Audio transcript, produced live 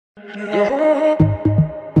So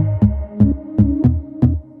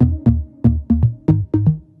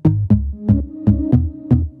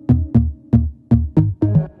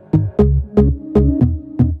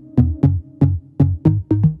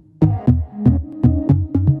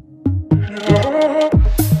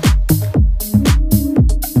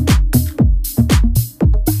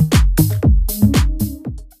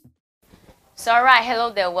alright,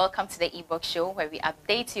 hello there, welcome to the ebook show where we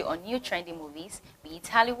update you on new trendy movies, be it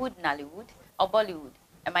Hollywood, Nollywood or Bollywood.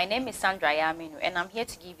 And my name is Sandra Yaminu and I'm here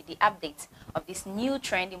to give you the update of this new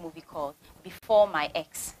trendy movie called Before My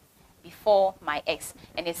Ex. Before My Ex.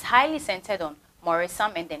 And it's highly centered on Maurice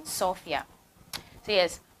and then Sophia. So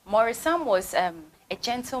yes, Maurice was a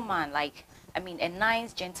gentleman, a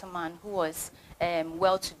nice gentleman who was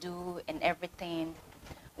well-to-do and everything,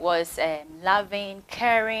 was loving,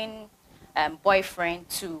 caring, boyfriend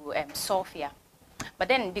to Sophia. But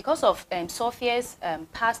then because of Sophia's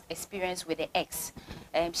past experience with the ex,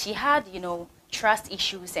 she had, trust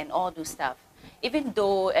issues and all those stuff. Even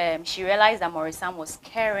though she realized that Maurice was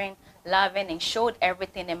caring, loving, and showed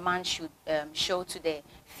everything a man should show to the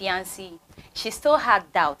fiancé, she still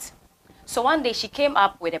had doubt. So one day she came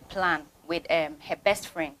up with a plan with her best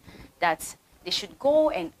friend that they should go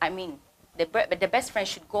and, the best friend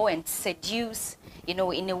should go and seduce, in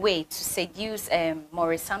a way to seduce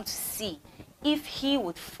Maurice to see if he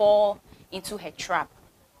would fall into her trap.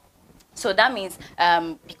 So that means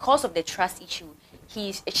because of the trust issue,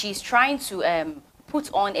 she's trying to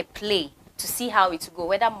put on a play to see how it would go,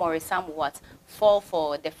 whether Maurice would fall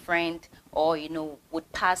for the friend or,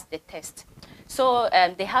 would pass the test. So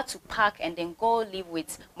they had to pack and then go live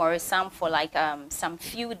with Maurice for some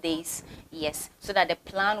few days, yes, so that the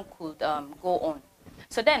plan could go on.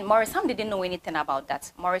 So then Maurice didn't know anything about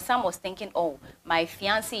that. Maurice was thinking, oh, my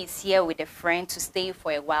fiancé is here with a friend to stay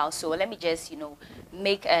for a while, so let me just,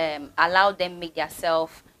 allow them make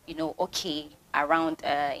themselves, okay around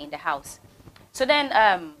in the house. So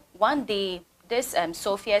then one day, this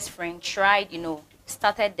Sophia's friend tried,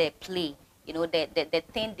 started the play, the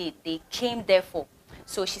thing they came there for.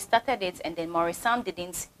 So she started it, and then Maurice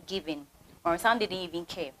didn't give in. Maurice didn't even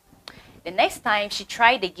care. The next time she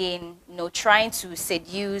tried again, trying to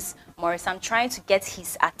seduce Maurice, trying to get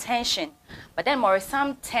his attention. But then Maurice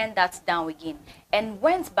turned that down again and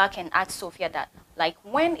went back and asked Sophia that,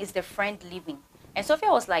 when is the friend leaving? And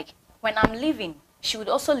Sophia was like, when I'm leaving, she would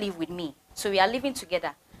also live with me. So we are living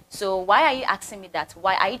together. So why are you asking me that?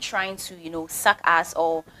 Why are you trying to, suck us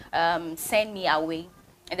or send me away?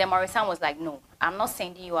 And then Maurice was like, no, I'm not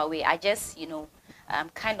sending you away. I just,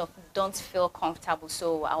 kind of don't feel comfortable.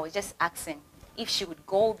 So I was just asking if she would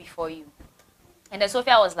go before you. And then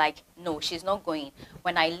Sophia was like, no, she's not going.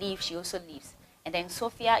 When I leave, she also leaves. And then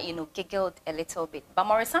Sophia, giggled a little bit. But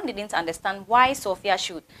Maurice didn't understand why Sophia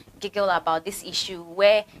should giggle about this issue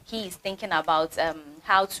where he is thinking about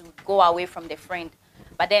how to go away from the friend.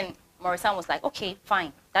 But then Maurice was like, okay,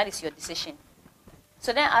 fine, that is your decision.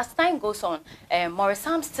 So then as time goes on, Maurice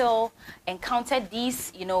still encountered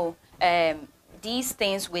these, these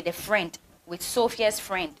things with a friend, with Sophia's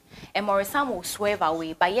friend. And Maurice will swerve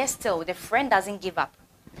away, but yet still, the friend doesn't give up.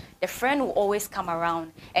 The friend will always come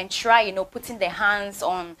around and try, putting their hands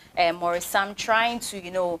on Maurice, trying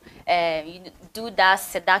to, do that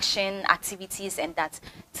seduction activities and that.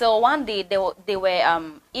 So one day they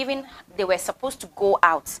were supposed to go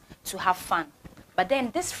out to have fun. But then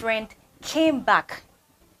this friend came back,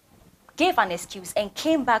 gave an excuse and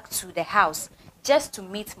came back to the house just to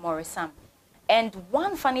meet Maurice. And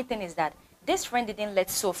one funny thing is that this friend didn't let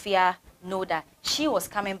Sophia know that she was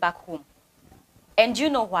coming back home. And you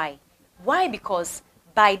know why? Why? Because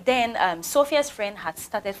by then, Sophia's friend had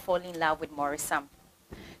started falling in love with Maurice.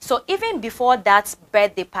 So even before that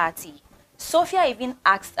birthday party, Sophia even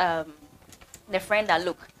asked the friend that,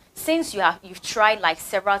 look, since you've tried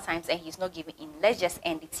several times and he's not giving in, let's just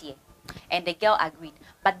end it here. And the girl agreed.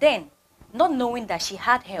 But then, not knowing that she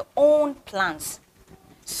had her own plans.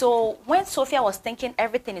 So when Sophia was thinking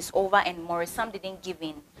everything is over and Maurice didn't give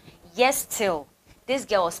in, yes, still, this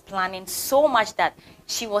girl was planning so much that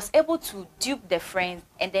she was able to dupe the friend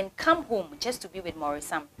and then come home just to be with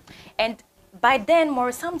Maurice. And by then,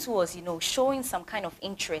 Maurice too was, showing some kind of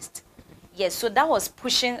interest. Yes, so that was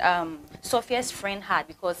pushing Sophia's friend hard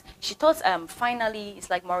because she thought finally it's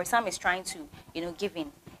like Maurice is trying to, give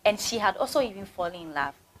in. And she had also even fallen in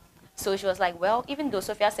love. So she was like, well, even though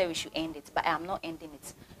Sophia said we should end it, but I'm not ending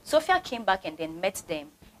it. Sophia came back and then met them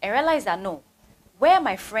and realized that no, where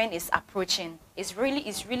my friend is approaching is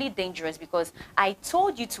really dangerous because I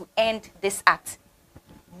told you to end this act.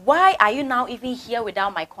 Why are you now even here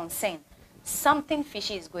without my consent? Something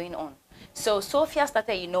fishy is going on. So Sophia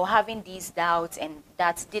started, having these doubts and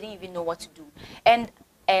that didn't even know what to do. And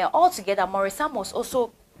altogether, Maurice was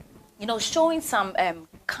also, showing some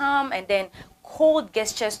calm and then cold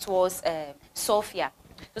gestures towards Sophia.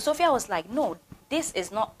 So Sophia was like, no, this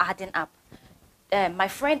is not adding up. My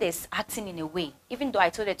friend is acting in a way, even though I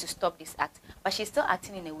told her to stop this act, but she's still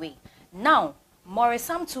acting in a way. Now, Maurice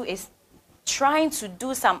too is trying to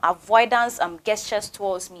do some avoidance gestures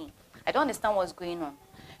towards me. I don't understand what's going on.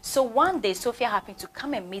 So one day, Sophia happened to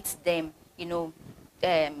come and meet them,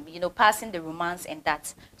 passing the romance and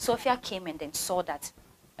that. Sophia came and then saw that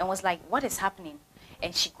and was like, what is happening?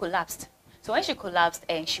 And she collapsed. So when she collapsed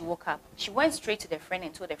and she woke up, she went straight to the friend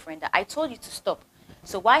and told the friend that I told you to stop.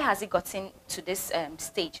 So why has it gotten to this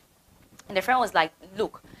stage? And the friend was like,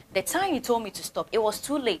 look, the time you told me to stop, it was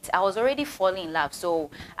too late. I was already falling in love, so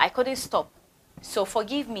I couldn't stop. So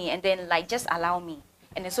forgive me and then just allow me.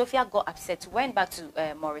 And then Sophia got upset, went back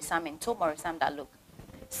to Maurice and told Maurice that, look,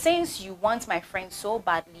 since you want my friend so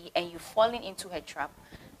badly and you've fallen into her trap,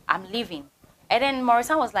 I'm leaving. And then Maurice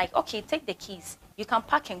was like, okay, take the keys. You can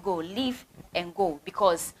pack and go, leave and go.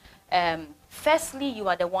 Because firstly, you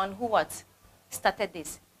are the one who started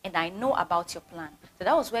this. And I know about your plan. So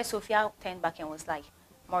that was where Sophia turned back and was like,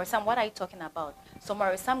 Maurice, what are you talking about? So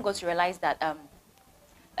Maurice got to realize that,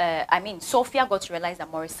 Sophia got to realize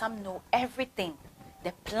that Maurice know everything.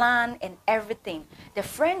 The plan and everything. The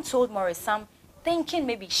friend told Maurice, thinking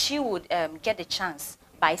maybe she would get the chance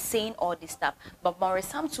by saying all this stuff. But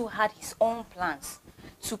Maurice too had his own plans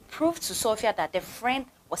to prove to Sophia that the friend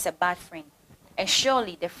was a bad friend. And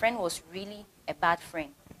surely the friend was really a bad friend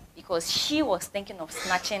because she was thinking of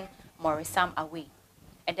snatching Maurice away.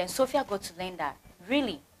 And then Sophia got to learn that,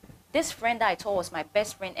 really, this friend that I thought was my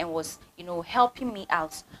best friend and was, helping me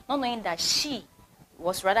out, not knowing that she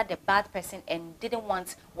was rather the bad person and didn't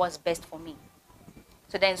want what's best for me.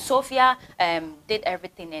 So then Sophia did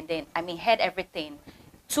everything and then, heard everything,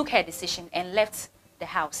 took her decision and left the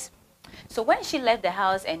house. So when she left the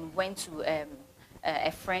house and went to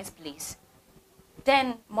a friend's place,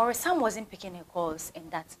 then Maurice wasn't picking her calls and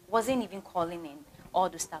that wasn't even calling in all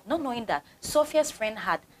the stuff, not knowing that Sophia's friend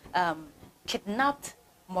had kidnapped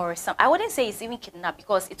Maurice. I wouldn't say it's even kidnapped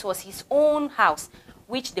because it was his own house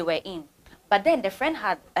which they were in. But then the friend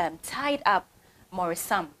had tied up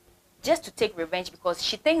Maurice just to take revenge because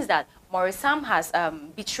she thinks that Maurice has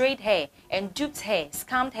betrayed her and duped her,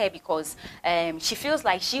 scammed her because she feels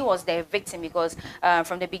like she was the victim because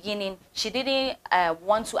from the beginning she didn't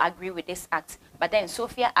want to agree with this act. But then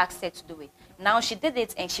Sophia asked her to do it. Now she did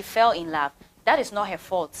it and she fell in love. That is not her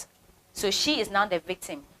fault. So she is now the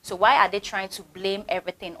victim. So why are they trying to blame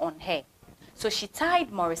everything on her? So she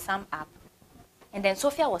tied Maurice up. And then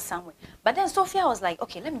Sophia was somewhere. But then Sophia was like,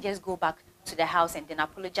 okay, let me just go back to the house and then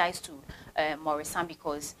apologize to Maurice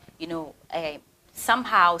because,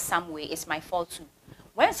 somehow, some way, it's my fault too.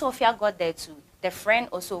 When Sophia got there too, the friend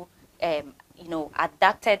also,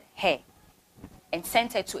 abducted her and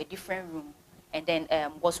sent her to a different room and then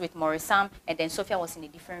was with Maurice and then Sophia was in a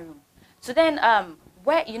different room. So then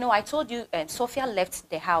I told you Sophia left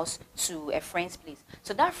the house to a friend's place.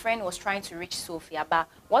 So that friend was trying to reach Sophia, but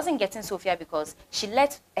wasn't getting Sophia because she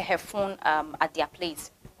left her phone at their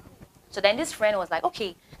place. So then this friend was like,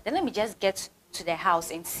 okay, then let me just get to the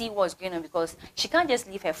house and see what's going on because she can't just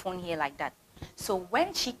leave her phone here like that. So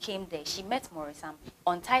when she came there, she met Maurice,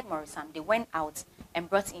 untied Maurice, they went out and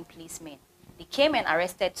brought in policemen. They came and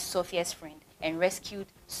arrested Sophia's friend and rescued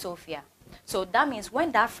Sophia. So that means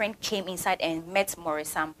when that friend came inside and met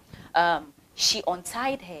Maurice, she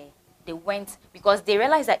untied her. They went because they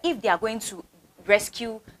realized that if they are going to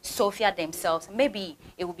rescue Sophia themselves, maybe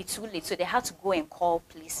it will be too late. So they had to go and call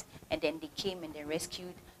police. And then they came and they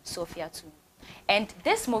rescued Sophia too. And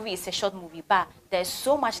this movie is a short movie, but there's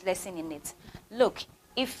so much lesson in it. Look,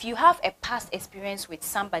 if you have a past experience with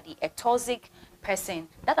somebody, a toxic person,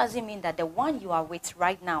 that doesn't mean that the one you are with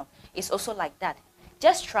right now is also like that.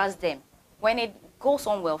 Just trust them. When it goes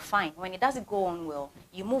on well, fine. When it doesn't go on well,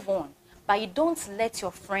 you move on. But you don't let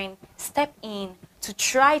your friend step in to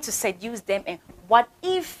try to seduce them. And what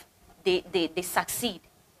if they succeed?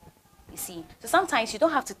 You see, so sometimes you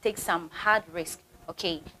don't have to take some hard risk,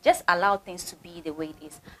 okay? Just allow things to be the way it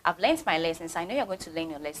is. I've learned my lessons. I know you're going to learn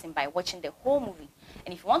your lesson by watching the whole movie.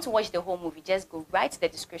 And if you want to watch the whole movie, just go right to the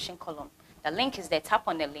description column. The link is there. Tap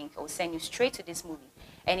on the link. It will send you straight to this movie.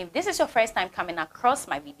 And if this is your first time coming across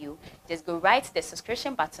my video, just go right to the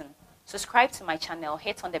subscription button. Subscribe to my channel.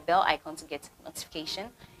 Hit on the bell icon to get notification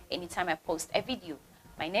anytime I post a video.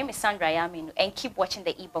 My name is Sandra Yaminu, and keep watching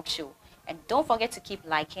the e-book show. And don't forget to keep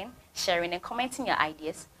liking, sharing, and commenting your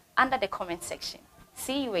ideas under the comment section.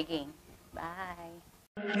 See you again. Bye.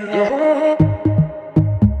 Yeah.